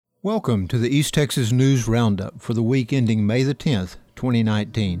Welcome to the East Texas News Roundup for the week ending May the 10th,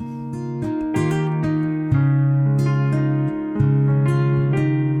 2019.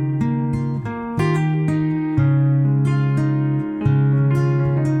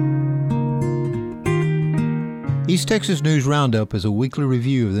 East Texas News Roundup is a weekly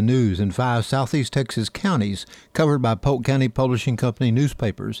review of the news in 5 Southeast Texas counties covered by Polk County Publishing Company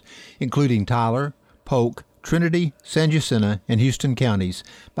newspapers, including Tyler, Polk, Trinity, San Jacinto, and Houston counties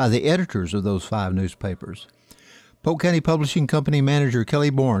by the editors of those 5 newspapers. Polk County Publishing Company manager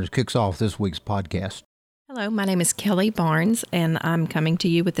Kelly Barnes kicks off this week's podcast. Hello, my name is Kelly Barnes, and I'm coming to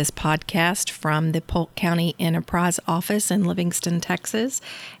you with this podcast from the Polk County Enterprise office in Livingston, Texas.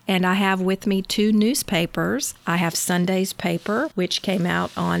 And I have with me 2 newspapers. I have Sunday's paper, which came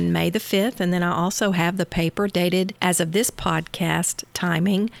out on May the 5th, and then I also have the paper dated as of this podcast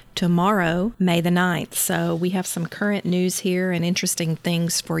timing tomorrow, May the 9th. So we have some current news here and interesting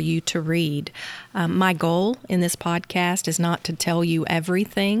things for you to read. My goal in this podcast is not to tell you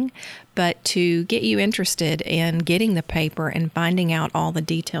everything, but to get you interested in getting the paper and finding out all the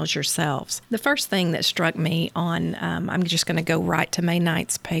details yourselves. The first thing that struck me on, I'm just going to go right to May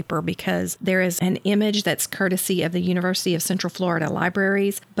 9th's paper because there is an image that's courtesy of the University of Central Florida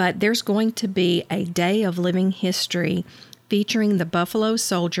Libraries, but there's going to be a Day of Living History featuring the Buffalo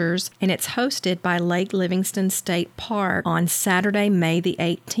Soldiers, and it's hosted by Lake Livingston State Park on Saturday, May the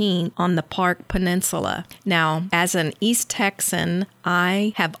 18th on the Park Peninsula. Now, as an East Texan,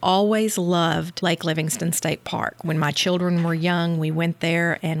 I have always loved Lake Livingston State Park. When my children were young, we went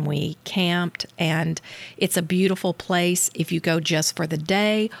there and we camped, and it's a beautiful place if you go just for the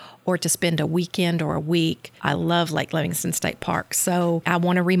day or to spend a weekend or a week. I love Lake Livingston State Park. So I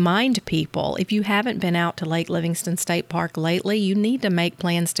want to remind people, if you haven't been out to Lake Livingston State Park lately, you need to make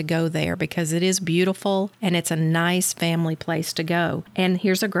plans to go there because it is beautiful and it's a nice family place to go. And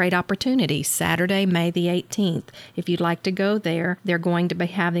here's a great opportunity, Saturday, May the 18th. If you'd like to go there, they're going to be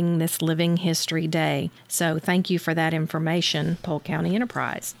having this Living History Day. So thank you for that information, Polk County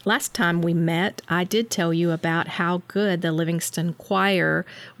Enterprise. Last time we met, I did tell you about how good the Livingston Choir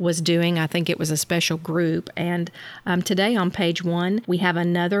was doing. I think it was a special group. And today on page 1, we have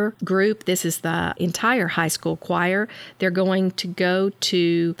another group. This is the entire high school choir. They're going to go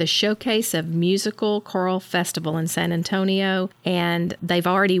to the Showcase of Musical Choral Festival in San Antonio, and they've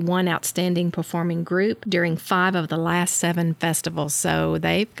already won Outstanding Performing Group during 5 of the last 7 festivals. So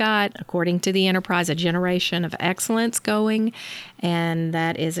they've got, according to the Enterprise, a generation of excellence going, and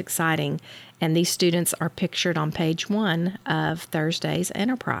that is exciting. And these students are pictured on page 1 of Thursday's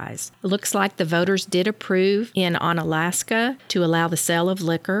Enterprise. It looks like the voters did approve in Onalaska to allow the sale of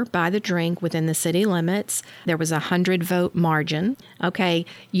liquor by the drink within the city limits. There was a 100-vote margin. Okay,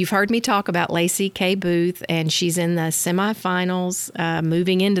 you've heard me talk about Lacey K. Booth, and she's in the semifinals,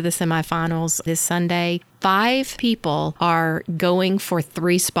 moving into the semifinals this Sunday. 5 people are going for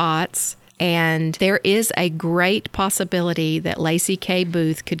 3 spots. And there is a great possibility that Lacey K.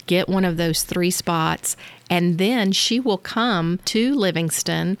 Booth could get one of those 3 spots, and then she will come to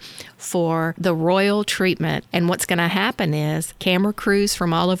Livingston for the royal treatment. And what's going to happen is camera crews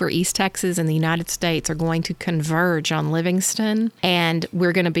from all over East Texas and the United States are going to converge on Livingston, and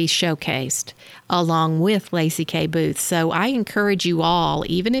we're going to be showcased along with Lacey K. Booth. So I encourage you all,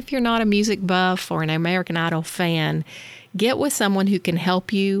 even if you're not a music buff or an American Idol fan, get with someone who can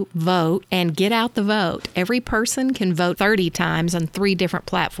help you vote and get out the vote. Every person can vote 30 times on 3 different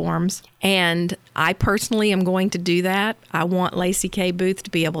platforms. And I personally am going to do that. I want Lacey K. Booth to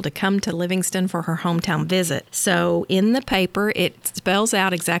be able to come to Livingston for her hometown visit. So in the paper, it spells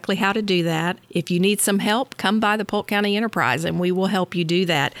out exactly how to do that. If you need some help, come by the Polk County Enterprise and we will help you do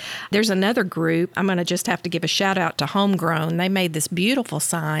that. There's another group. I'm going to just have to give a shout out to Homegrown. They made this beautiful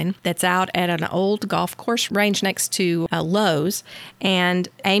sign that's out at an old golf course range next to Lowe's. And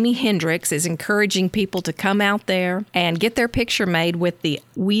Amy Hendricks is encouraging people to come out there and get their picture made with the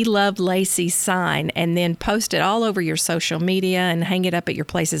We Love Lacey sign and then post it all over your social media and hang it up at your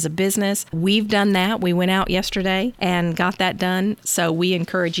places of business. We've done that. We went out yesterday and got that done. So we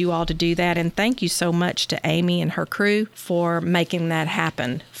encourage you all to do that. And thank you so much to Amy and her crew for making that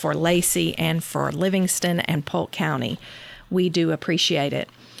happen for Lacey and for Livingston and Polk County. We do appreciate it.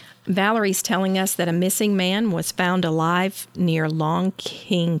 Valerie's telling us that a missing man was found alive near Long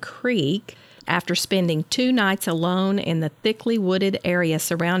King Creek. after spending 2 nights alone in the thickly wooded area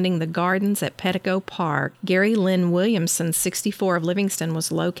surrounding the gardens at Pettigo Park. Gary Lynn Williamson, 64, of Livingston,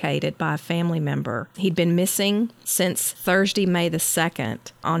 was located by a family member. He'd been missing since Thursday, May the 2nd.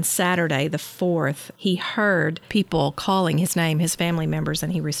 On Saturday, the 4th, he heard people calling his name, his family members,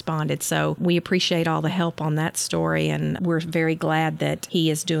 and he responded. So we appreciate all the help on that story, and we're very glad that he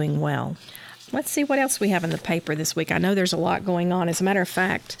is doing well. Let's see what else we have in the paper this week. I know there's a lot going on. As a matter of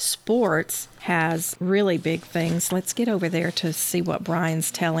fact, sports has really big things. Let's get over there to see what Brian's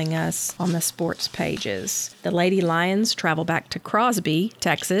telling us on the sports pages. The Lady Lions travel back to Crosby,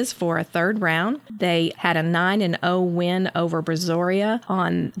 Texas for a third round. They had a 9-0 win over Brazoria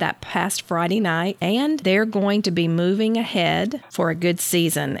on that past Friday night, and they're going to be moving ahead for a good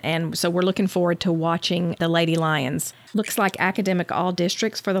season. And so we're looking forward to watching the Lady Lions. Looks like academic all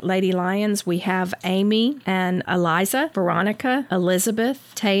districts for the Lady Lions. We have Amy and Eliza, Veronica,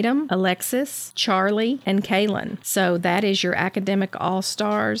 Elizabeth, Tatum, Alexis, Charlie, and Kaylin. So that is your academic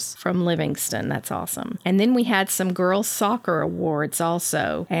all-stars from Livingston. That's awesome. And then we had some girls soccer awards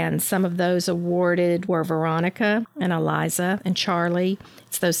also. And some of those awarded were Veronica and Eliza and Charlie.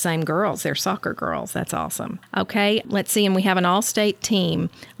 It's those same girls. They're soccer girls. That's awesome. Okay, let's see. And we have an all-state team.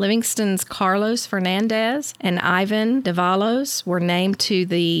 Livingston's Carlos Fernandez and Ivan Davalos were named to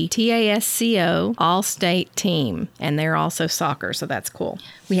the TASCO all-state team. And they're also soccer, so that's cool.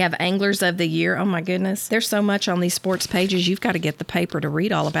 We have Anglers of the Year. Oh my goodness. There's so much on these sports pages. You've got to get the paper to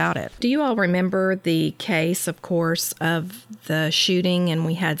read all about it. Do you all remember the case, of course, of the shooting? And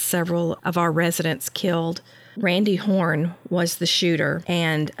we had several of our residents killed. Randy Horn was the shooter,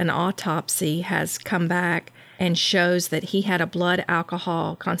 and an autopsy has come back and shows that he had a blood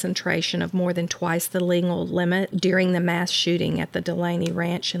alcohol concentration of more than twice the legal limit during the mass shooting at the Delaney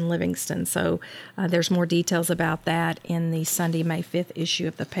Ranch in Livingston. So there's more details about that in the Sunday, May 5th issue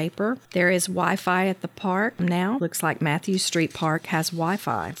of the paper. There is Wi-Fi at the park now. Looks like Matthews Street Park has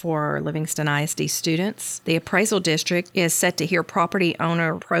Wi-Fi for Livingston ISD students. The appraisal district is set to hear property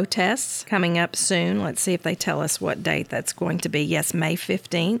owner protests coming up soon. Let's see if they tell us what date that's going to be. Yes, May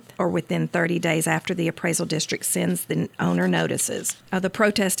 15th, or within 30 days after the appraisal district sends the owner notices. The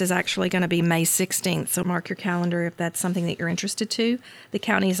protest is actually going to be May 16th, so mark your calendar if that's something that you're interested to. The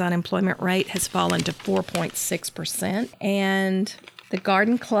county's unemployment rate has fallen to 4.6%, and the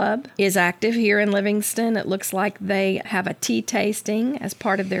Garden Club is active here in Livingston. It looks like they have a tea tasting as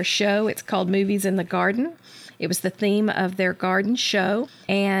part of their show. It's called Movies in the Garden. It was the theme of their garden show,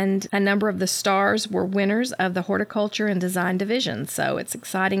 and a number of the stars were winners of the horticulture and design division. So it's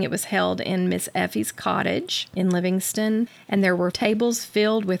exciting. It was held in Miss Effie's cottage in Livingston, and there were tables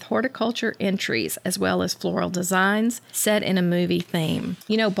filled with horticulture entries as well as floral designs set in a movie theme.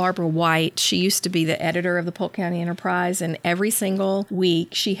 You know, Barbara White, she used to be the editor of the Polk County Enterprise, and every single week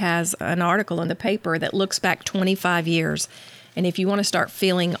she has an article in the paper that looks back 25 years. And if you want to start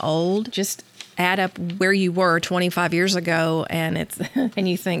feeling old, just add up where you were 25 years ago, and and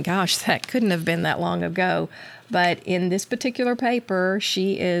you think, gosh, that couldn't have been that long ago. But in this particular paper,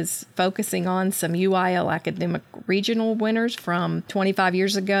 she is focusing on some UIL academic regional winners from 25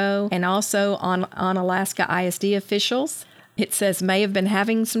 years ago, and also on Alaska ISD officials. It says may have been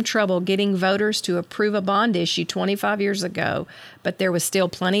having some trouble getting voters to approve a bond issue 25 years ago, but there was still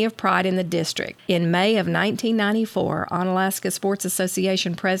plenty of pride in the district. In May of 1994, Onalaska Sports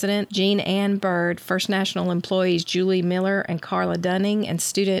Association President Jean Ann Bird, First National employees Julie Miller and Carla Dunning, and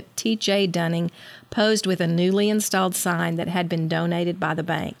student T.J. Dunning posed with a newly installed sign that had been donated by the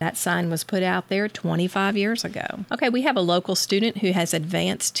bank. That sign was put out there 25 years ago. Okay, we have a local student who has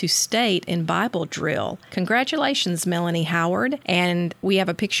advanced to state in Bible drill. Congratulations, Melanie Howard. And we have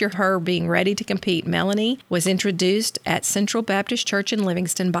a picture of her being ready to compete. Melanie was introduced at Central Baptist Church in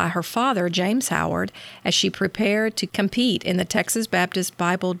Livingston by her father, James Howard, as she prepared to compete in the Texas Baptist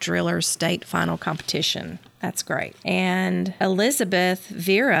Bible Drillers State Final Competition. That's great. And Elizabeth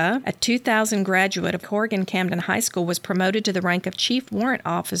Vera, a 2000 graduate of Corrigan Camden High School, was promoted to the rank of Chief Warrant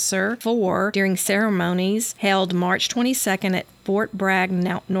Officer during ceremonies held March 22nd at Fort Bragg,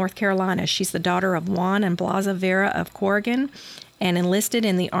 North Carolina. She's the daughter of Juan and Blaza Vera of Corrigan and enlisted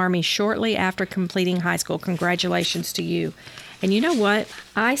in the Army shortly after completing high school. Congratulations to you. And you know what?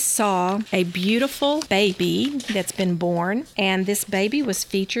 I saw a beautiful baby that's been born, and this baby was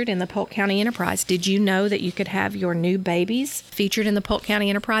featured in the Polk County Enterprise. Did you know that you could have your new babies featured in the Polk County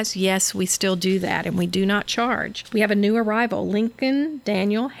Enterprise? Yes, we still do that, and we do not charge. We have a new arrival, Lincoln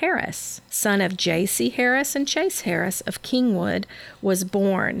Daniel Harris, son of J.C. Harris and Chase Harris of Kingwood, was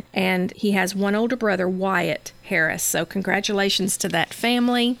born, and he has one older brother, Wyatt Harris. So congratulations to that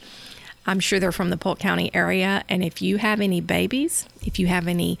family. I'm sure they're from the Polk County area. And if you have any babies, if you have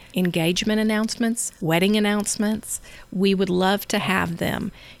any engagement announcements, wedding announcements, we would love to have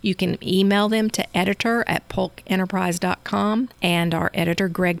them. You can email them to editor@polkenterprise.com, and our editor,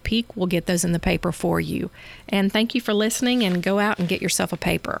 Greg Peak, will get those in the paper for you. And thank you for listening, and go out and get yourself a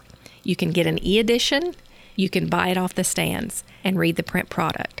paper. You can get an e-edition. You can buy it off the stands and read the print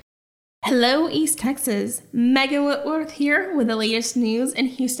product. Hello, East Texas. Megan Whitworth here with the latest news in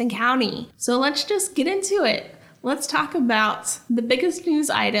Houston County. So let's just get into it. Let's talk about the biggest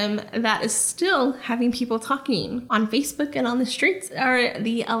news item that is still having people talking on Facebook and on the streets are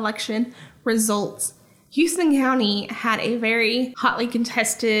the election results. Houston County had a very hotly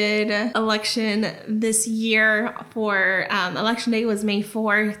contested election this year. For Election Day was May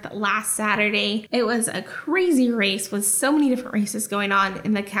 4th, last Saturday. It was a crazy race with so many different races going on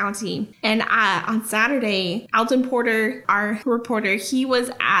in the county. And on Saturday, Alton Porter, our reporter, he was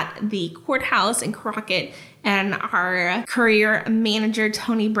at the courthouse in Crockett, and our courier manager,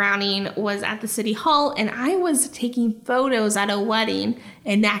 Tony Browning, was at the city hall, and I was taking photos at a wedding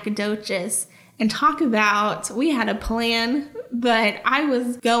in Nacogdoches. And talk about, we had a plan, but I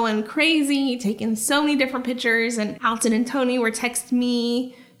was going crazy, taking so many different pictures, and Alton and Tony were texting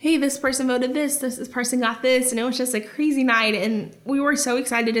me, hey, this person voted this person got this, and it was just a crazy night, and we were so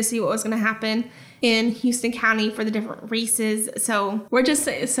excited to see what was going to happen in Houston County for the different races. So we're just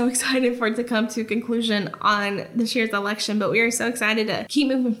so excited for it to come to a conclusion on this year's election, but we are so excited to keep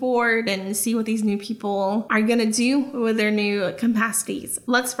moving forward and see what these new people are going to do with their new capacities.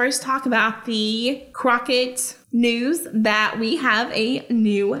 Let's first talk about the Crockett news that we have a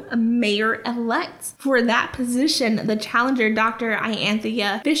new mayor-elect. For that position, the challenger, Dr.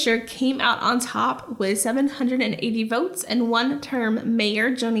 Ianthea Fisher, came out on top with 780 votes, and one-term mayor,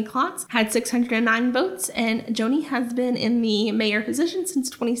 Joni Klotz, had 609 votes, and Joni has been in the mayor position since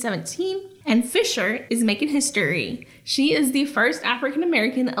 2017. And Fisher is making history. She is the first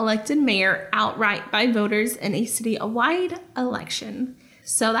African-American elected mayor outright by voters in a city-wide election.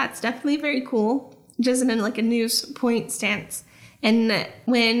 So that's definitely very cool. Just in like a news point stance. And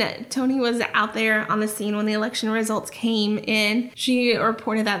when Tony was out there on the scene when the election results came in, she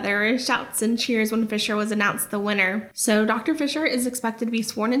reported that there were shouts and cheers when Fisher was announced the winner. So Dr. Fisher is expected to be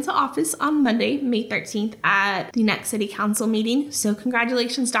sworn into office on Monday, May 13th at the next city council meeting. So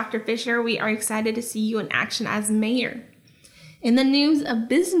congratulations, Dr. Fisher. We are excited to see you in action as mayor. In the news of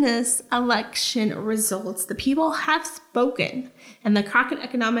business election results, the people have spoken, and the Crockett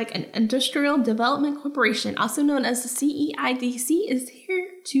Economic and Industrial Development Corporation, also known as the CEIDC, is here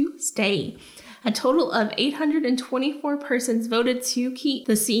to stay. A total of 824 persons voted to keep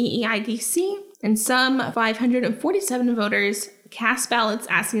the CEIDC, and some 547 voters cast ballots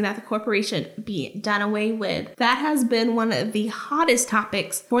asking that the corporation be done away with. That has been one of the hottest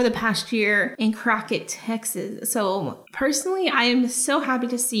topics for the past year in Crockett, Texas. So personally, I am so happy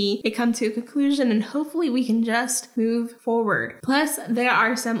to see it come to a conclusion, and hopefully we can just move forward. Plus, there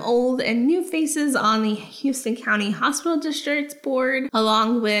are some old and new faces on the Houston County Hospital Districts Board,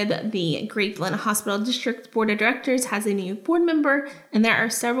 along with the Grapeland Hospital District Board of Directors has a new board member, and there are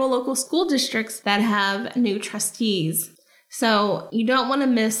several local school districts that have new trustees. So you don't want to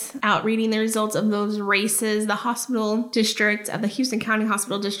miss out reading the results of those races. The hospital district of the Houston County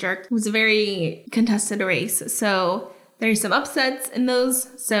Hospital District was a very contested race. So there's some upsets in those.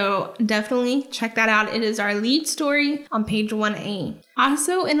 So definitely check that out. It is our lead story on page 1A.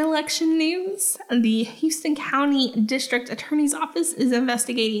 Also in election news, the Houston County District Attorney's Office is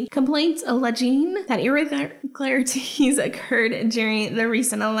investigating complaints alleging that irregularities occurred during the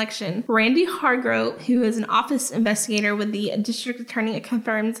recent election. Randy Hargrove, who is an office investigator with the district attorney,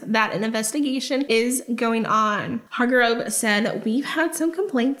 confirmed that an investigation is going on. Hargrove said, "We've had some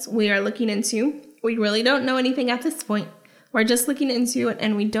complaints we are looking into. We really don't know anything at this point. We're just looking into it,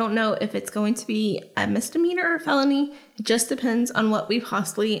 and we don't know if it's going to be a misdemeanor or felony. It just depends on what we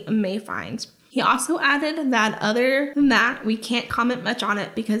possibly may find." He also added that other than that, we can't comment much on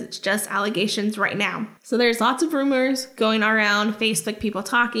it because it's just allegations right now. So there's lots of rumors going around, Facebook, people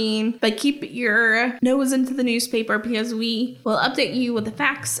talking, but keep your nose into the newspaper because we will update you with the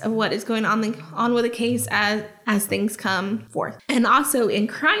facts of what is going on with the case as things come forth. And also in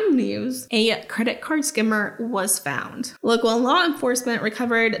crime news, a credit card skimmer was found. Local law enforcement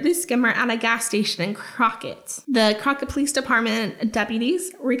recovered this skimmer at a gas station in Crockett. The Crockett Police Department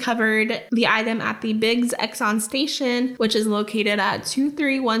deputies recovered the item at the Biggs Exxon station, which is located at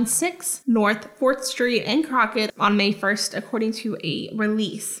 2316 North 4th Street in Crockett on May 1st, according to a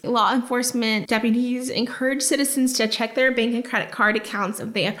release. Law enforcement deputies encourage citizens to check their bank and credit card accounts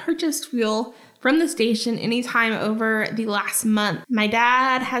if they have purchased fuel from the station anytime over the last month. My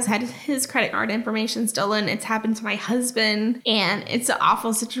dad has had his credit card information stolen. It's happened to my husband, and it's an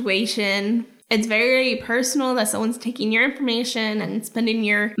awful situation. It's very personal that someone's taking your information and spending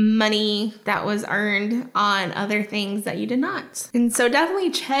your money that was earned on other things that you did not. And so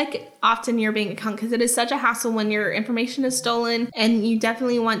definitely check often your bank account, because it is such a hassle when your information is stolen, and you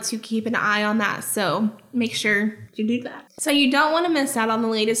definitely want to keep an eye on that. So make sure you do that. So you don't want to miss out on the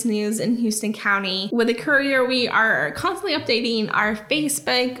latest news in Houston County. With the Courier, we are constantly updating our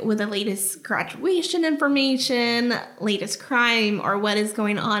Facebook with the latest graduation information, latest crime, or what is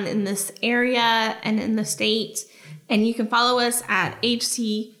going on in this area and in the state. And you can follow us at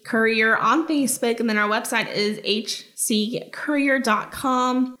HC Courier on Facebook. And then our website is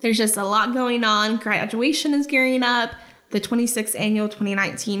hccourier.com. There's just a lot going on. Graduation is gearing up. The 26th annual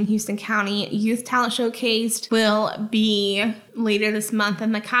 2019 Houston County Youth Talent Showcase will be later this month,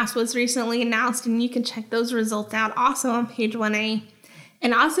 and the cast was recently announced, and you can check those results out also on page 1A.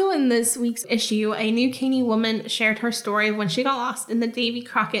 And also in this week's issue, a New Caney woman shared her story of when she got lost in the Davy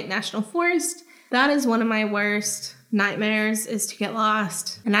Crockett National Forest. That is one of my worst nightmares, is to get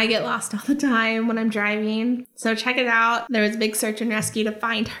lost. And I get lost all the time when I'm driving. So check it out. There was a big search and rescue to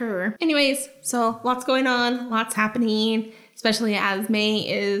find her. Anyways, so lots going on, lots happening, especially as May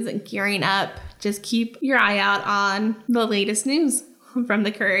is gearing up. Just keep your eye out on the latest news from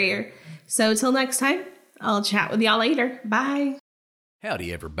the Courier. So till next time, I'll chat with y'all later. Bye.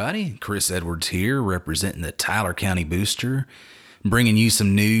 Howdy, everybody. Chris Edwards here, representing the Tyler County Booster, bringing you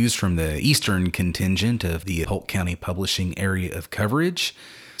some news from the eastern contingent of the Polk County Publishing area of coverage.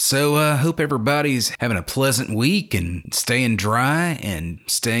 So hope everybody's having a pleasant week and staying dry and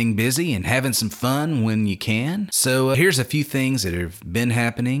staying busy and having some fun when you can. So here's a few things that have been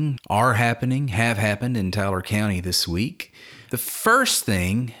happening, are happening, have happened in Tyler County this week. The first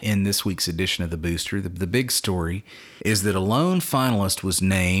thing in this week's edition of the Booster, the big story, is that a lone finalist was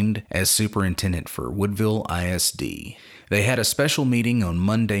named as superintendent for Woodville ISD. They had a special meeting on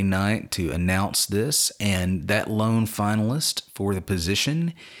Monday night to announce this, and that lone finalist for the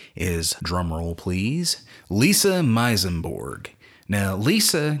position is, drumroll please, Lisa Meisenborg. Now,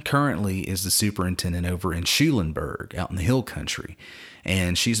 Lisa currently is the superintendent over in Schulenburg, out in the Hill Country,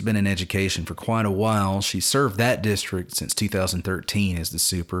 and she's been in education for quite a while. She served that district since 2013 as the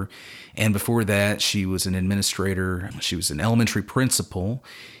super, and before that, she was an administrator. She was an elementary principal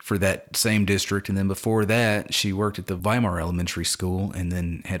for that same district, and then before that, she worked at the Weimar Elementary School, and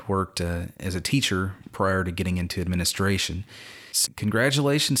then had worked as a teacher prior to getting into administration.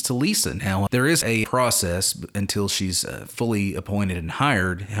 Congratulations to Lisa. Now, there is a process until she's fully appointed and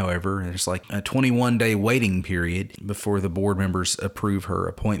hired. However, there's like a 21-day waiting period before the board members approve her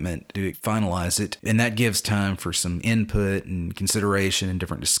appointment to finalize it. And that gives time for some input and consideration and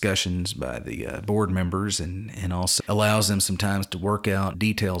different discussions by the board members, and also allows them some time to work out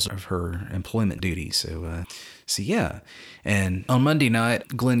details of her employment duties. So yeah. And on Monday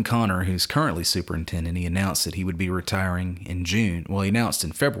night, Glenn Connor, who's currently superintendent, he announced that he would be retiring in June. Well, he announced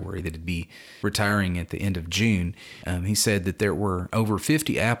in February that he'd be retiring at the end of June. He said that there were over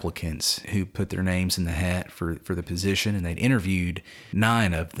 50 applicants who put their names in the hat for the position, and they'd interviewed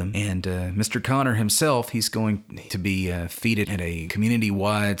 9 of them. And Mr. Connor himself, he's going to be feted at a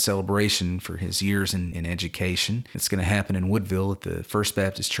community-wide celebration for his years in education. It's going to happen in Woodville at the First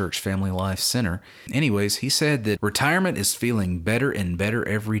Baptist Church Family Life Center. Anyways, he said that retirement is feeling better and better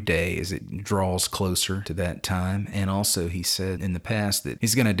every day as it draws closer to that time. And also, he said in the past that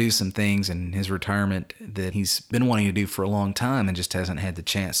he's going to do some things in his retirement that he's been wanting to do for a long time and just hasn't had the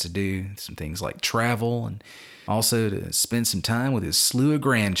chance to do. Some things like travel, and also to spend some time with his slew of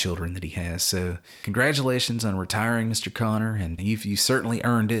grandchildren that he has. So congratulations on retiring, Mr. Connor, and you certainly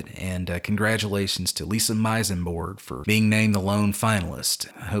earned it. And congratulations to Lisa Meisenborg for being named the lone finalist.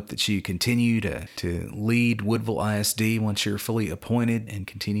 I hope that you continue to lead Woodville ISD once you're fully appointed, and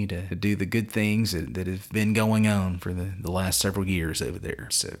continue to do the good things that have been going on for the last several years over there.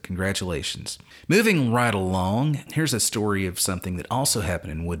 So congratulations. Moving right along, here's a story of something that also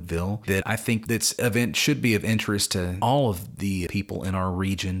happened in Woodville that I think should be of interest to all of the people in our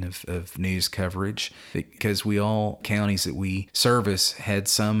region of news coverage, because all counties that we service had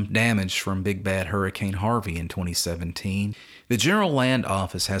some damage from big bad Hurricane Harvey in 2017. The General Land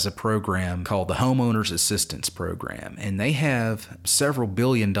Office has a program called the Homeowners Assistance Program, and they have several $1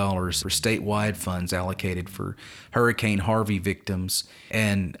 billion for statewide funds allocated for Hurricane Harvey victims,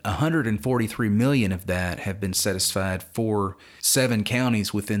 and $143 million of that have been set aside for 7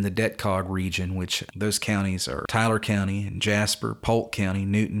 counties within the DETCOG region, which those counties are Tyler County and Jasper, Polk County,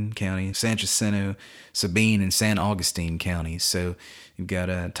 Newton County, San Jacinto, Sabine, and San Augustine counties. So We've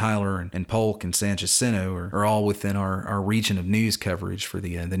got Tyler and Polk and San Jacinto are all within our region of news coverage for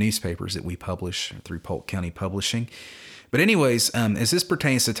the newspapers that we publish through Polk County Publishing. But anyways, as this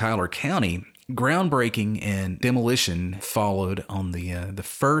pertains to Tyler County, groundbreaking and demolition followed on the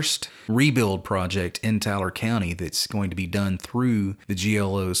first rebuild project in Tyler County that's going to be done through the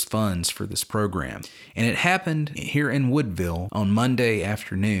GLO's funds for this program. And it happened here in Woodville on Monday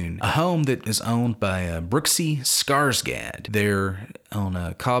afternoon. A home that is owned by Brooksy Skarsgård there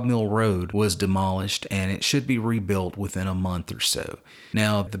on Cobb Mill Road was demolished, and it should be rebuilt within a month or so.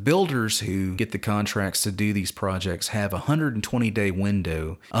 Now, the builders who get the contracts to do these projects have a 120-day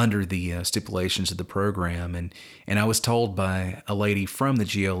window under the stipulations of the program, and I was told by a lady from the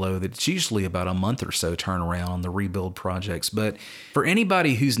GLO that it's usually about a month or so turnaround on the rebuild projects. But for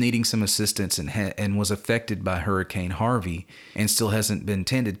anybody who's needing some assistance and was affected by Hurricane Harvey and still hasn't been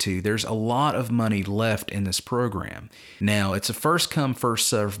tended to, there's a lot of money left in this program. Now, it's a first-come,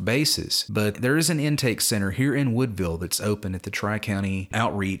 first-served basis, but there is an intake center here in Woodville that's open at the Tri-County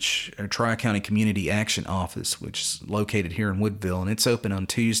Outreach or Tri-County Community Action Office, which is located here in Woodville, and it's open on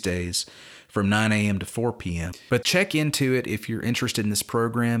Tuesdays from 9 a.m. to 4 p.m. But check into it if you're interested in this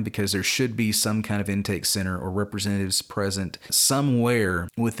program, because there should be some kind of intake center or representatives present somewhere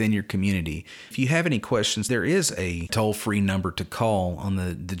within your community. If you have any questions, there is a toll-free number to call on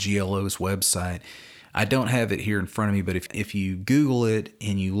the GLO's website. I don't have it here in front of me, but if you Google it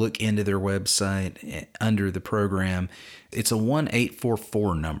and you look into their website under the program, it's a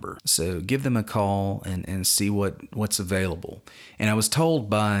 1-844 number. So give them a call and see what's available. And I was told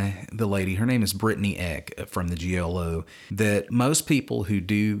by the lady, her name is Brittany Eck from the GLO, that most people who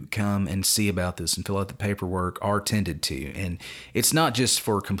do come and see about this and fill out the paperwork are tended to. And it's not just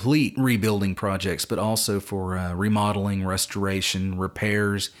for complete rebuilding projects, but also for remodeling, restoration,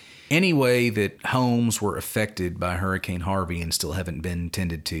 repairs, any way that homes were affected by Hurricane Harvey and still haven't been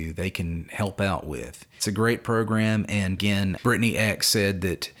tended to, they can help out with. It's a great program, and again, Brittany Eck said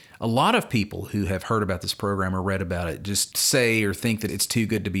that a lot of people who have heard about this program or read about it just say or think that it's too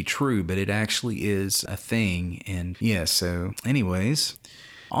good to be true, but it actually is a thing. And yeah, so anyways,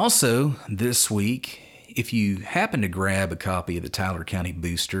 also this week, if you happen to grab a copy of the Tyler County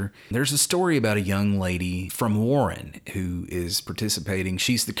Booster, there's a story about a young lady from Warren who is participating.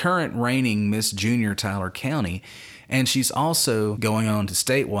 She's the current reigning Miss Junior Tyler County, and she's also going on to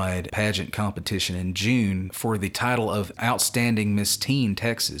statewide pageant competition in June for the title of Outstanding Miss Teen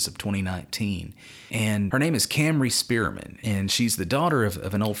Texas of 2019. And her name is Camry Spearman, and she's the daughter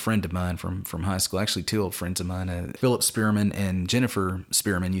of an old friend of mine from high school, actually two old friends of mine, Philip Spearman and Jennifer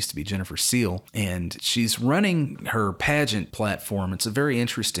Spearman, used to be Jennifer Seal, and she's running her pageant platform. It's a very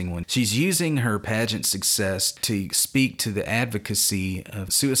interesting one. She's using her pageant success to speak to the advocacy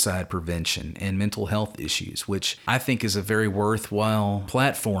of suicide prevention and mental health issues, which I think is a very worthwhile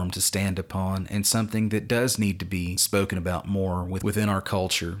platform to stand upon and something that does need to be spoken about more within our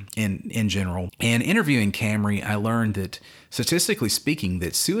culture in general. And interviewing Camry, I learned that, statistically speaking,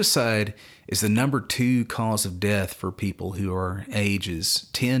 that suicide is the number 2 cause of death for people who are ages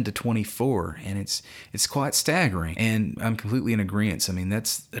 10 to 24, and it's quite staggering. And I'm completely in agreement. I mean,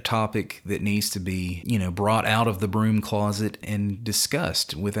 that's a topic that needs to be, brought out of the broom closet and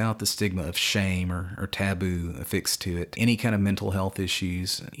discussed without the stigma of shame or taboo affixed to it. Any kind of mental health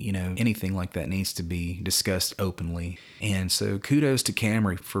issues, anything like that needs to be discussed openly. And so kudos to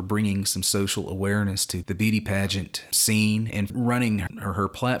Camry for bringing some social awareness to the beauty pageant scene and running her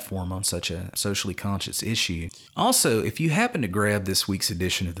platform on such a socially conscious issue. Also, if you happen to grab this week's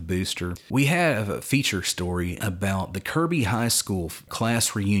edition of the Booster, we have a feature story about the Kirby High School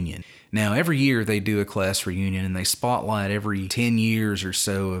class reunion. Now, every year they do a class reunion and they spotlight every 10 years or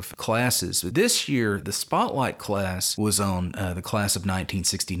so of classes. But this year, the spotlight class was on the class of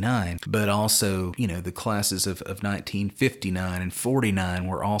 1969, but also, the classes of 1959 and 49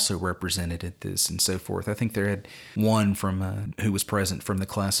 were also represented at this and so forth. I think there had one from who was present from the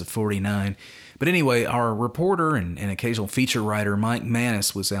class of 49. But anyway, our reporter and occasional feature writer Mike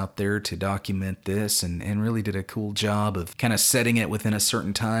Manis was out there to document this and really did a cool job of kind of setting it within a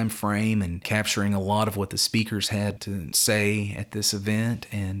certain time frame and capturing a lot of what the speakers had to say at this event,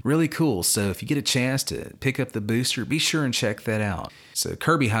 and really cool. So if you get a chance to pick up the Booster, be sure and check that out. So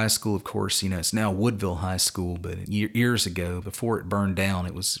Kirby High School, of course, it's now Woodville High School, but years ago, before it burned down,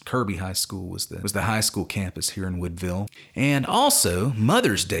 it was Kirby High School was the high school campus here in Woodville. And also,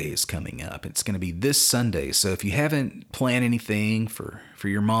 Mother's Day is coming up. It's going to be this Sunday. So if you haven't planned anything for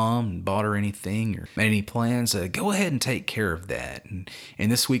your mom and bought her anything or made any plans, go ahead and take care of that. And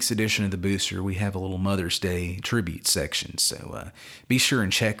in this week's edition of the Booster, we have a little Mother's Day tribute section. So be sure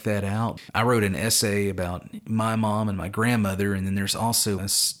and check that out. I wrote an essay about my mom and my grandmother. And then there's also a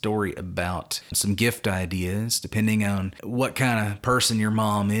story about some gift ideas, depending on what kind of person your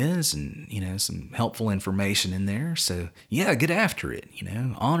mom is, and, some helpful information in there. So yeah, get after it,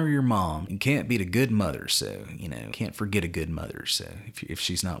 honor your mom. You can't beat a good mother. So, can't forget a good mother. So if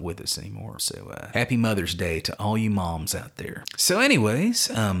she's not with us anymore. So happy Mother's Day to all you moms out there. So anyways,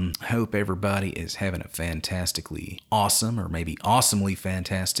 hope everybody is having a fantastically awesome, or maybe awesomely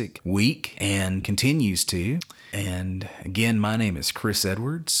fantastic week, and continues to. And again, my name is Chris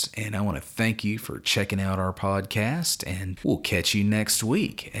Edwards, and I want to thank you for checking out our podcast, and we'll catch you next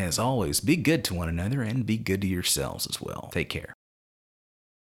week. As always, be good to one another and be good to yourselves as well. Take care.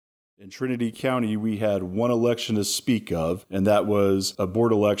 In Trinity County, we had one election to speak of, and that was a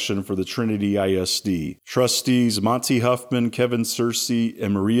board election for the Trinity ISD. Trustees Monty Huffman, Kevin Searcy,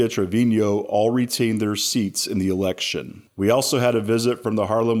 and Maria Trevino all retained their seats in the election. We also had a visit from the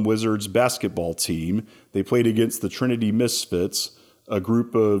Harlem Wizards basketball team. They played against the Trinity Misfits, a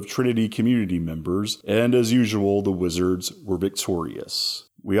group of Trinity community members, and as usual, the Wizards were victorious.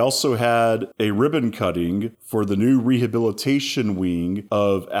 We also had a ribbon cutting for the new rehabilitation wing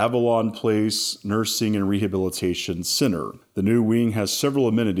of Avalon Place Nursing and Rehabilitation Center. The new wing has several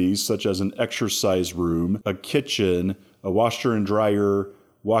amenities such as an exercise room, a kitchen, a washer and dryer,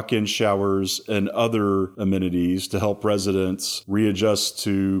 walk-in showers, and other amenities to help residents readjust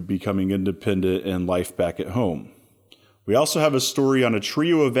to becoming independent and life back at home. We also have a story on a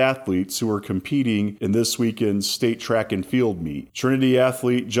trio of athletes who are competing in this weekend's state track and field meet. Trinity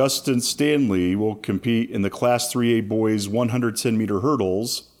athlete Justin Stanley will compete in the Class 3A boys 110-meter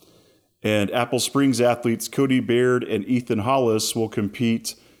hurdles, and Apple Springs athletes Cody Baird and Ethan Hollis will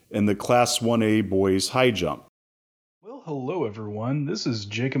compete in the Class 1A boys high jump. Well, hello everyone. This is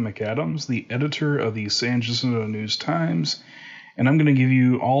Jacob McAdams, the editor of the San Jacinto News-Times, and I'm going to give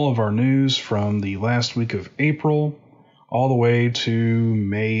you all of our news from the last week of April all the way to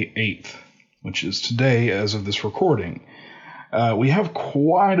May 8th, which is today as of this recording. We have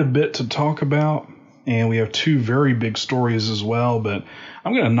quite a bit to talk about, and we have two very big stories as well, but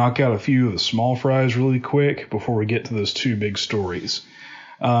I'm going to knock out a few of the small fries really quick before we get to those two big stories.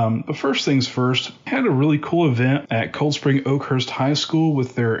 But first things first, I had a really cool event at Cold Spring Oakhurst High School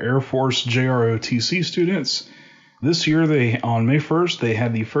with their Air Force JROTC students. This year, on May 1st, they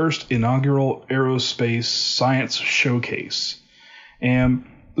had the first inaugural Aerospace Science Showcase. And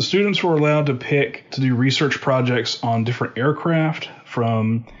the students were allowed to pick to do research projects on different aircraft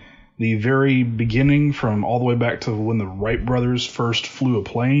from the very beginning, from all the way back to when the Wright brothers first flew a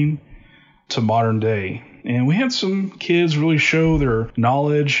plane, to modern day. And we had some kids really show their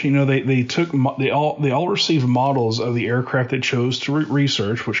knowledge. They all received models of the aircraft they chose to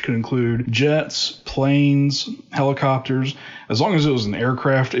research, which could include jets, planes, helicopters. As long as it was an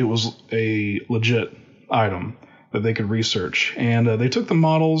aircraft, it was a legit item that they could research. And they took the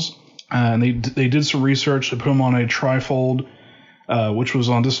models and they did some research to put them on a trifold, which was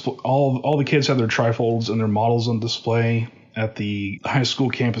on display. All the kids had their trifolds and their models on display at the high school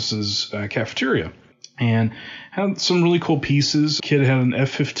campus's cafeteria. And had some really cool pieces. A kid had an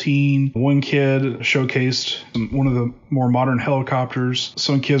F-15. One kid showcased one of the more modern helicopters.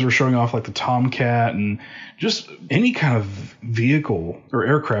 Some kids were showing off like the Tomcat and just any kind of vehicle or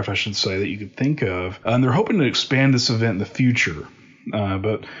aircraft, I should say, that you could think of. And they're hoping to expand this event in the future.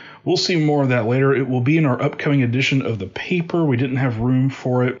 But we'll see more of that later. It will be in our upcoming edition of the paper. We didn't have room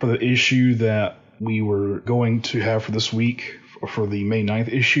for it for the issue that we were going to have for this week, or for the May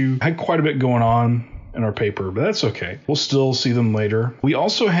 9th issue. Had quite a bit going on in our paper, but that's okay. We'll still see them later. We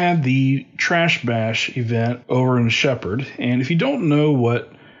also had the Trash Bash event over in Shepherd, and if you don't know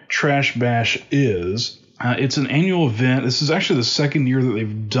what Trash Bash is, it's an annual event. This is actually the second year that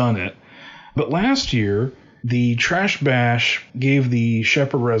they've done it, but last year the Trash Bash gave the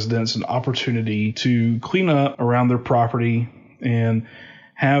Shepherd residents an opportunity to clean up around their property and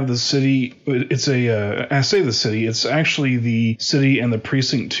have the city, I say the city, it's actually the city and the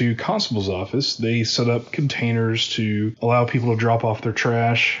Precinct 2 Constable's Office. They set up containers to allow people to drop off their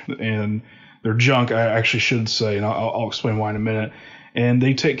trash and their junk, I actually should say, and I'll explain why in a minute. And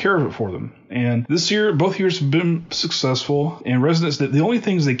they take care of it for them. And this year, both years have been successful. And residents, the only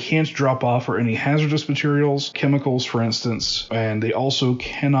things they can't drop off are any hazardous materials, chemicals, for instance. And they also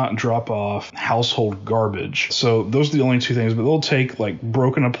cannot drop off household garbage. So those are the only two things. But they'll take like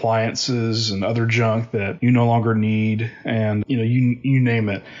broken appliances and other junk that you no longer need. And, you name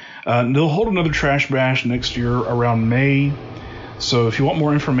it. They'll hold another Trash Bash next year around May. So if you want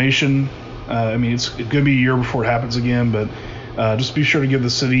more information, it's going to be a year before it happens again. But just be sure to give the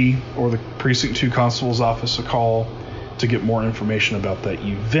city or the Precinct 2 Constable's Office a call to get more information about that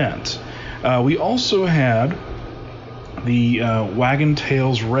event. We also had the Wagon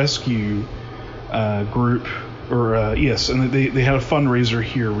Tails Rescue group, yes, and they had a fundraiser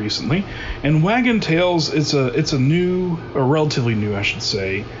here recently. And Wagon Tails, it's a new, or relatively new, I should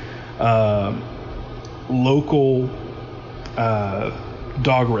say, local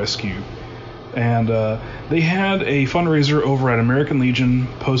dog rescue. And they had a fundraiser over at American Legion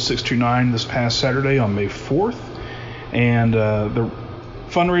Post 629 this past Saturday on May 4th. And the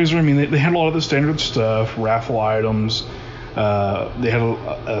fundraiser, I mean, they had a lot of the standard stuff, raffle items. They had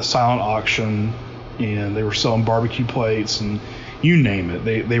a silent auction, and they were selling barbecue plates, and you name it,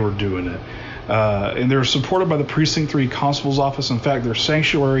 they were doing it. And they're supported by the Precinct 3 Constable's Office. In fact, their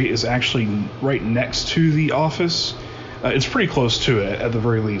sanctuary is actually right next to the office. It's pretty close to it, at the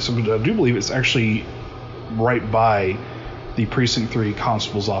very least. I do believe it's actually right by the Precinct 3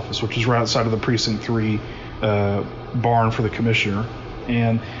 Constable's Office, which is right outside of the Precinct 3 barn for the commissioner.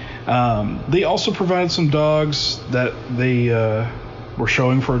 And they also provided some dogs that they were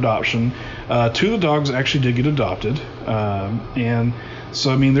showing for adoption. Two of the dogs actually did get adopted. And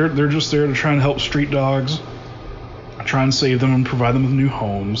so, I mean, they're just there to try and help street dogs, try and save them and provide them with new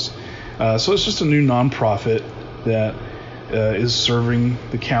homes. So it's just a new nonprofit that is serving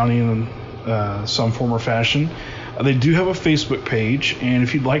the county in some form or fashion. They do have a Facebook page, and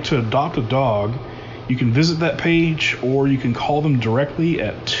if you'd like to adopt a dog, you can visit that page, or you can call them directly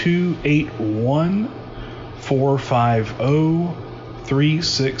at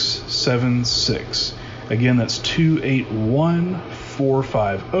 281-450-3676. Again, that's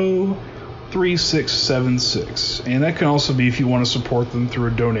 281-450-3676. And that can also be if you want to support them through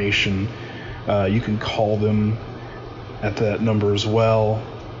a donation. You can call them at that number as well.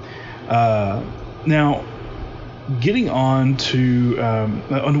 Now, getting on to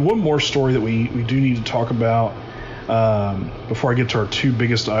one more story that we do need to talk about before I get to our two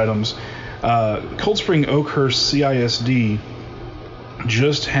biggest items. Cold Spring Oakhurst CISD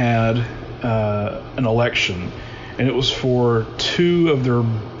just had an election, and it was for two of their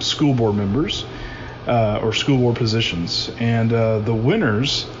school board members or school board positions. And the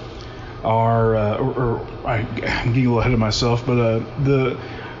winners are, I'm getting a little ahead of myself, but the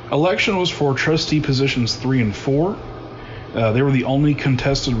election was for trustee positions 3 and 4. They were the only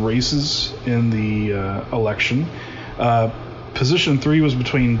contested races in the election. Position 3 was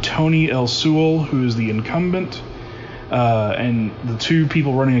between Tony L. Sewell, who is the incumbent, and the two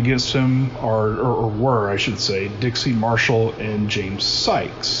people running against him were, I should say, Dixie Marshall and James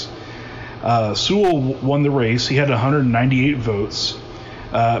Sykes. Sewell won the race. He had 198 votes,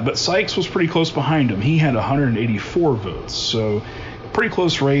 but Sykes was pretty close behind him. He had 184 votes, so pretty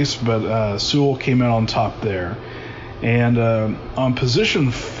close race, but Sewell came out on top there. And on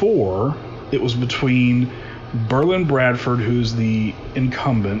position 4, it was between Berlin Bradford, who's the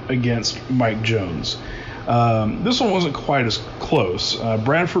incumbent, against Mike Jones. This one wasn't quite as close.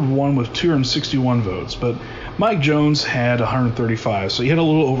 Bradford won with 261 votes, but Mike Jones had 135, so he had a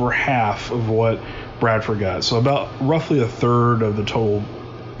little over half of what Bradford got, so about roughly a third of the total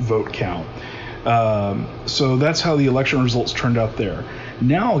vote count. So that's how the election results turned out there.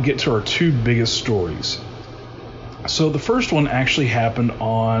 Now I'll get to our two biggest stories. So the first one actually happened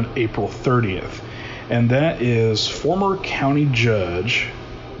on April 30th, and that is former county judge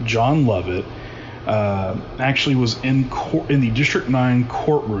John Lovett actually was in the District 9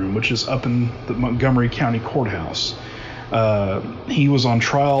 courtroom, which is up in the Montgomery County Courthouse. He was on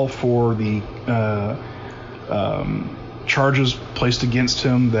trial for the charges placed against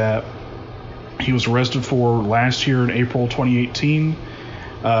him that he was arrested for last year in April 2018,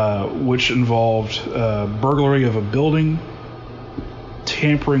 which involved burglary of a building,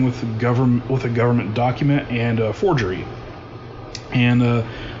 tampering with a government document, and forgery. And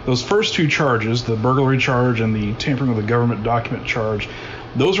those first two charges, the burglary charge and the tampering with a government document charge,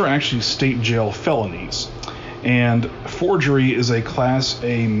 those are actually state jail felonies. And forgery is a Class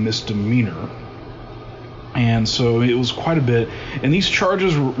A misdemeanor. And so it was quite a bit. And these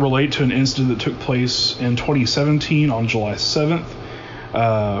charges relate to an incident that took place in 2017 on July 7th,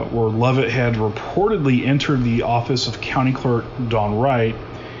 where Lovett had reportedly entered the office of County Clerk Dawn Wright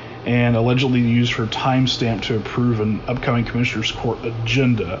and allegedly used her timestamp to approve an upcoming Commissioner's Court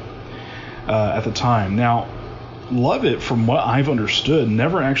agenda at the time. Now, Lovett, from what I've understood,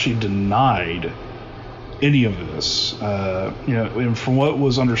 never actually denied any of this. And from what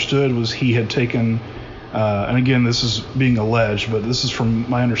was understood was he had taken, and again, this is being alleged, but this is from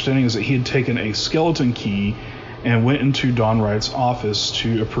my understanding, is that he had taken a skeleton key and went into Dawn Wright's office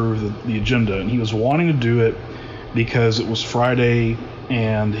to approve the agenda. And he was wanting to do it because it was Friday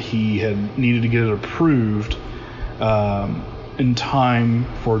and he had needed to get it approved. And in time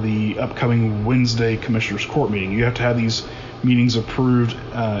for the upcoming Wednesday Commissioners Court meeting. You have to have these meetings approved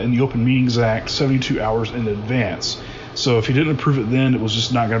in the Open Meetings Act 72 hours in advance. So if he didn't approve it then, it was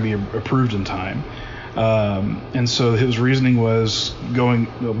just not going to be approved in time. And so his reasoning was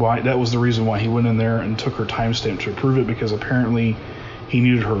that was the reason why he went in there and took her timestamp to approve it, because apparently he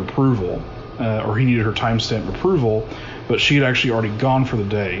needed her approval, or he needed her timestamp approval, but she had actually already gone for the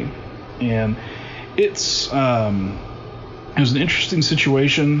day. And it was an interesting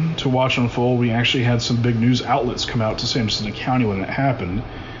situation to watch unfold. We actually had some big news outlets come out to San Jacinto County when it happened.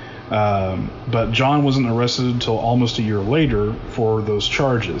 But John wasn't arrested until almost a year later for those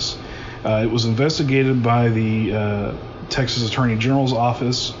charges. It was investigated by the Texas Attorney General's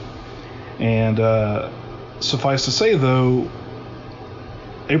office. And suffice to say, though,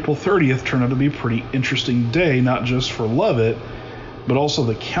 April 30th turned out to be a pretty interesting day, not just for Lovett, but also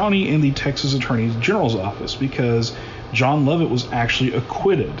the county and the Texas Attorney General's office, because John Lovett was actually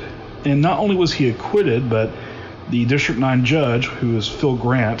acquitted. And not only was he acquitted, but the District 9 judge, who is Phil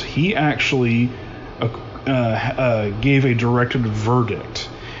Grant, he actually gave a directed verdict.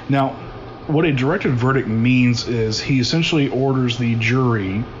 Now, what a directed verdict means is he essentially orders the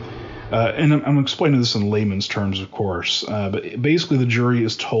jury, and I'm explaining this in layman's terms, of course, but basically the jury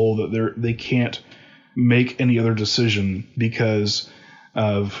is told that they can't make any other decision because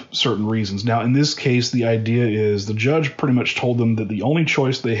of certain reasons. Now, in this case, the idea is the judge pretty much told them that the only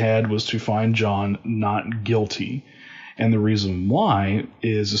choice they had was to find John not guilty. And the reason why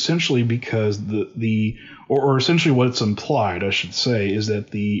is essentially because or essentially what it's implied, I should say, is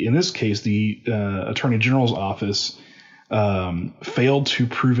that in this case, the Attorney General's office failed to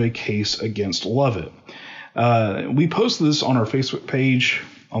prove a case against Lovett. We posted this on our Facebook page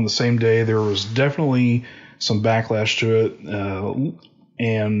on the same day. There was definitely some backlash to it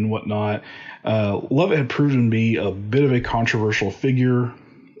and whatnot. Lovett had proven to be a bit of a controversial figure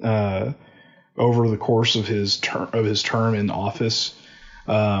over the course of his term in office,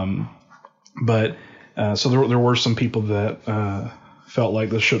 but so there were some people that felt like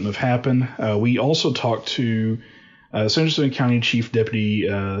this shouldn't have happened. We also talked to San Jacinto County Chief Deputy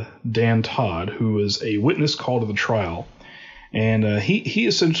Dan Todd, who was a witness called to the trial, and he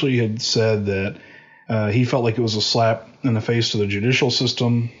essentially had said that he felt like it was a slap in the face to the judicial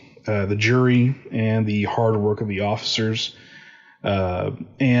system, the jury, and the hard work of the officers.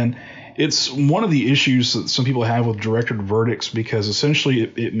 And it's one of the issues that some people have with directed verdicts, because essentially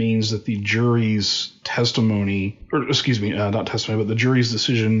it means that the jury's testimony, or excuse me, not testimony, but the jury's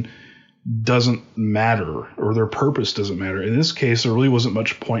decision doesn't matter, or their purpose doesn't matter. In this case, there really wasn't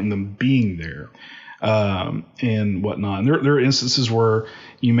much point in them being there. And whatnot. And there are instances where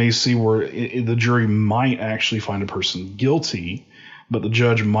you may see where the jury might actually find a person guilty, but the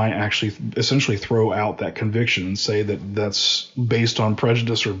judge might actually essentially throw out that conviction and say that that's based on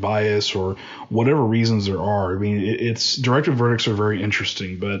prejudice or bias or whatever reasons there are. I mean, it's directed verdicts are very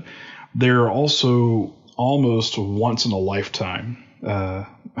interesting, but they're also almost once in a lifetime.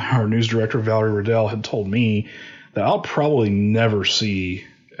 Our news director, Valerie Riddell, had told me that I'll probably never see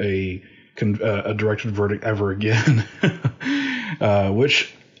a directed verdict ever again,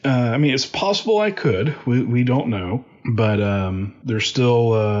 which, I mean, it's possible I could. We don't know, but there's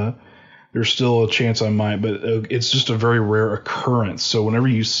still a chance I might. But it's just a very rare occurrence. So whenever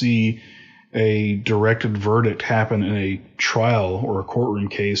you see a directed verdict happen in a trial or a courtroom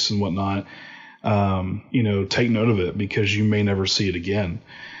case and whatnot, take note of it, because you may never see it again.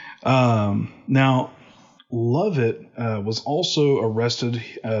 Now, Lovett was also arrested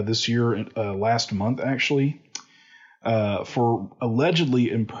this year, last month actually, for allegedly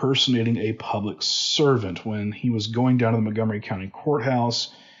impersonating a public servant when he was going down to the Montgomery County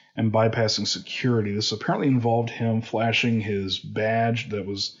Courthouse and bypassing security. This apparently involved him flashing his badge that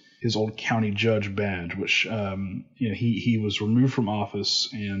was his old county judge badge, which he was removed from office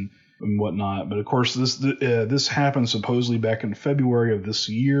and whatnot. But of course, this happened supposedly back in February of this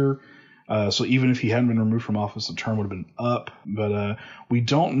year. So even if he hadn't been removed from office, the term would have been up. But we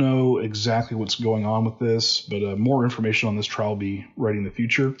don't know exactly what's going on with this. But more information on this trial will be ready in the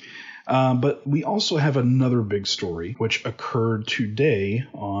future. But we also have another big story, which occurred today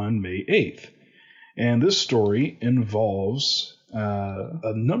on May 8th. And this story involves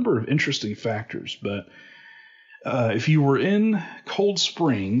a number of interesting factors. But if you were in Cold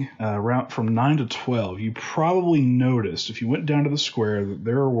Spring around from 9 to 12, you probably noticed, if you went down to the square, that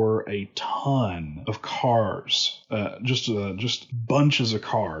there were a ton of cars, just bunches of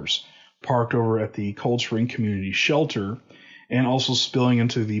cars parked over at the Cold Spring Community Shelter, and also spilling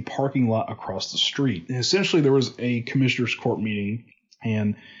into the parking lot across the street. And essentially, there was a commissioner's court meeting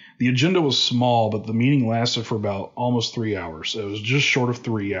And the agenda was small, but the meeting lasted for about almost 3 hours. It was just short of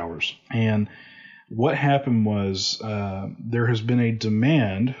 3 hours. And what happened was there has been a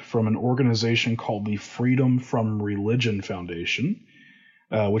demand from an organization called the Freedom from Religion Foundation,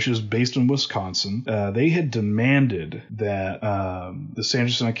 which is based in Wisconsin. They had demanded that the San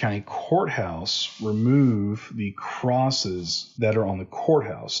Jacinto County Courthouse remove the crosses that are on the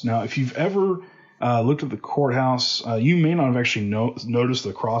courthouse. Now, if you've ever looked at the courthouse, you may not have actually noticed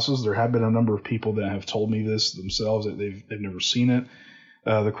the crosses. There have been a number of people that have told me this themselves, that they've never seen it.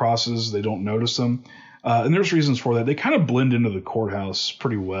 The crosses, they don't notice them. And there's reasons for that. They kind of blend into the courthouse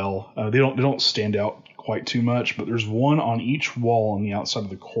pretty well. They don't stand out quite too much, but there's one on each wall on the outside of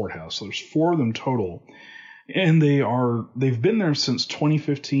the courthouse. So there's 4 of them total. And they've been there since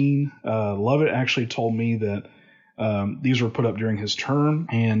 2015. Lovett actually told me that these were put up during his term.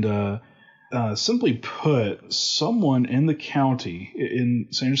 And simply put, someone in the county, in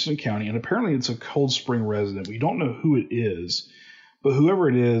San Jacinto County, and apparently it's a Cold Spring resident. We don't know who it is. But whoever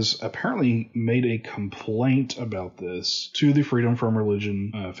it is apparently made a complaint about this to the Freedom from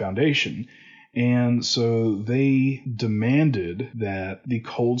Religion Foundation. And so they demanded that the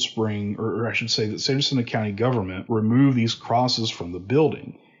Cold Spring, or I should say that San Jacinto County government, remove these crosses from the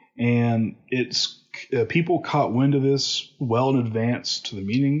building. And it's people caught wind of this well in advance to the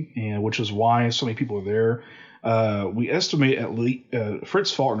meeting, and which is why so many people are there. We estimate at least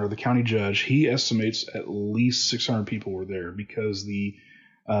Fritz Faulkner, the county judge, he estimates at least 600 people were there because the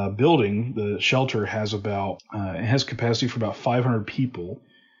building, the shelter, has has capacity for about 500 people,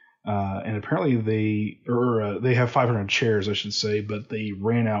 and apparently they have 500 chairs, I should say, but they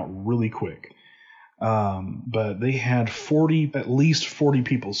ran out really quick. But they had at least 40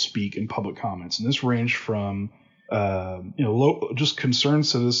 people speak in public comments, and this ranged from just concerned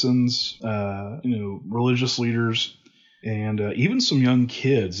citizens, religious leaders, and even some young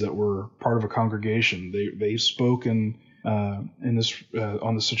kids that were part of a congregation. They spoke on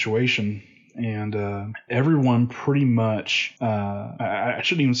the situation, and everyone pretty much. I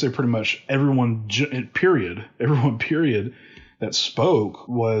shouldn't even say pretty much. Everyone period that spoke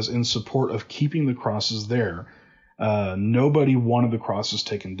was in support of keeping the crosses there. Nobody wanted the crosses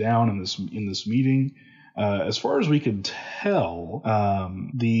taken down in this meeting. As far as we could tell,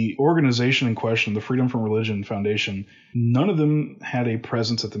 the organization in question, the Freedom from Religion Foundation, none of them had a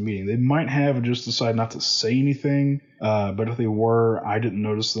presence at the meeting. They might have just decided not to say anything, but if they were, I didn't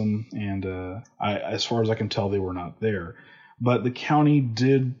notice them, and as far as I can tell, they were not there. But the county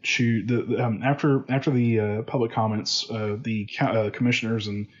did choose after the public comments, the commissioners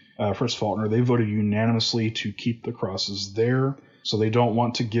and Fritz Faulkner, they voted unanimously to keep the crosses there. So they don't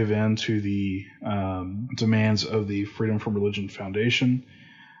want to give in to the demands of the Freedom from Religion Foundation.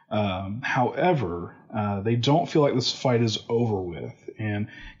 However, they don't feel like this fight is over with. And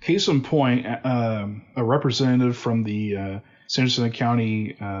case in point, a representative from the San Jacinto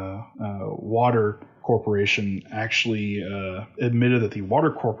County Water Corporation actually admitted that the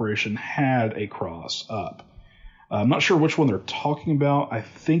Water Corporation had a cross up. I'm not sure which one they're talking about. I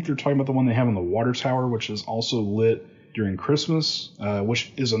think they're talking about the one they have on the water tower, which is also lit during Christmas,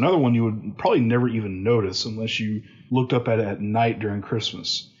 which is another one you would probably never even notice unless you looked up at it at night during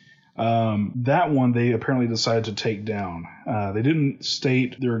Christmas. That one they apparently decided to take down. They didn't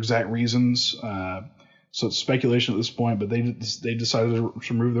state their exact reasons, so it's speculation at this point, but they decided to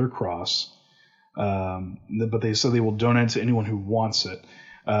remove their cross. But they said they will donate to anyone who wants it.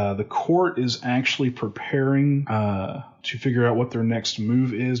 The court is actually preparing to figure out what their next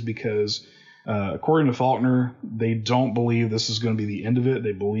move is because according to Faulkner, they don't believe this is going to be the end of it.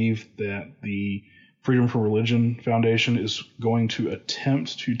 They believe that the Freedom from Religion Foundation is going to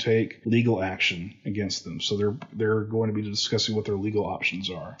attempt to take legal action against them. So they're going to be discussing what their legal options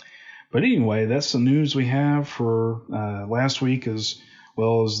are. But anyway, that's the news we have for last week as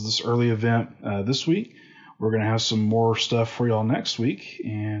well as this early event this week. We're going to have some more stuff for y'all next week,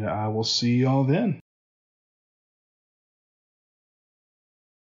 and I will see y'all then.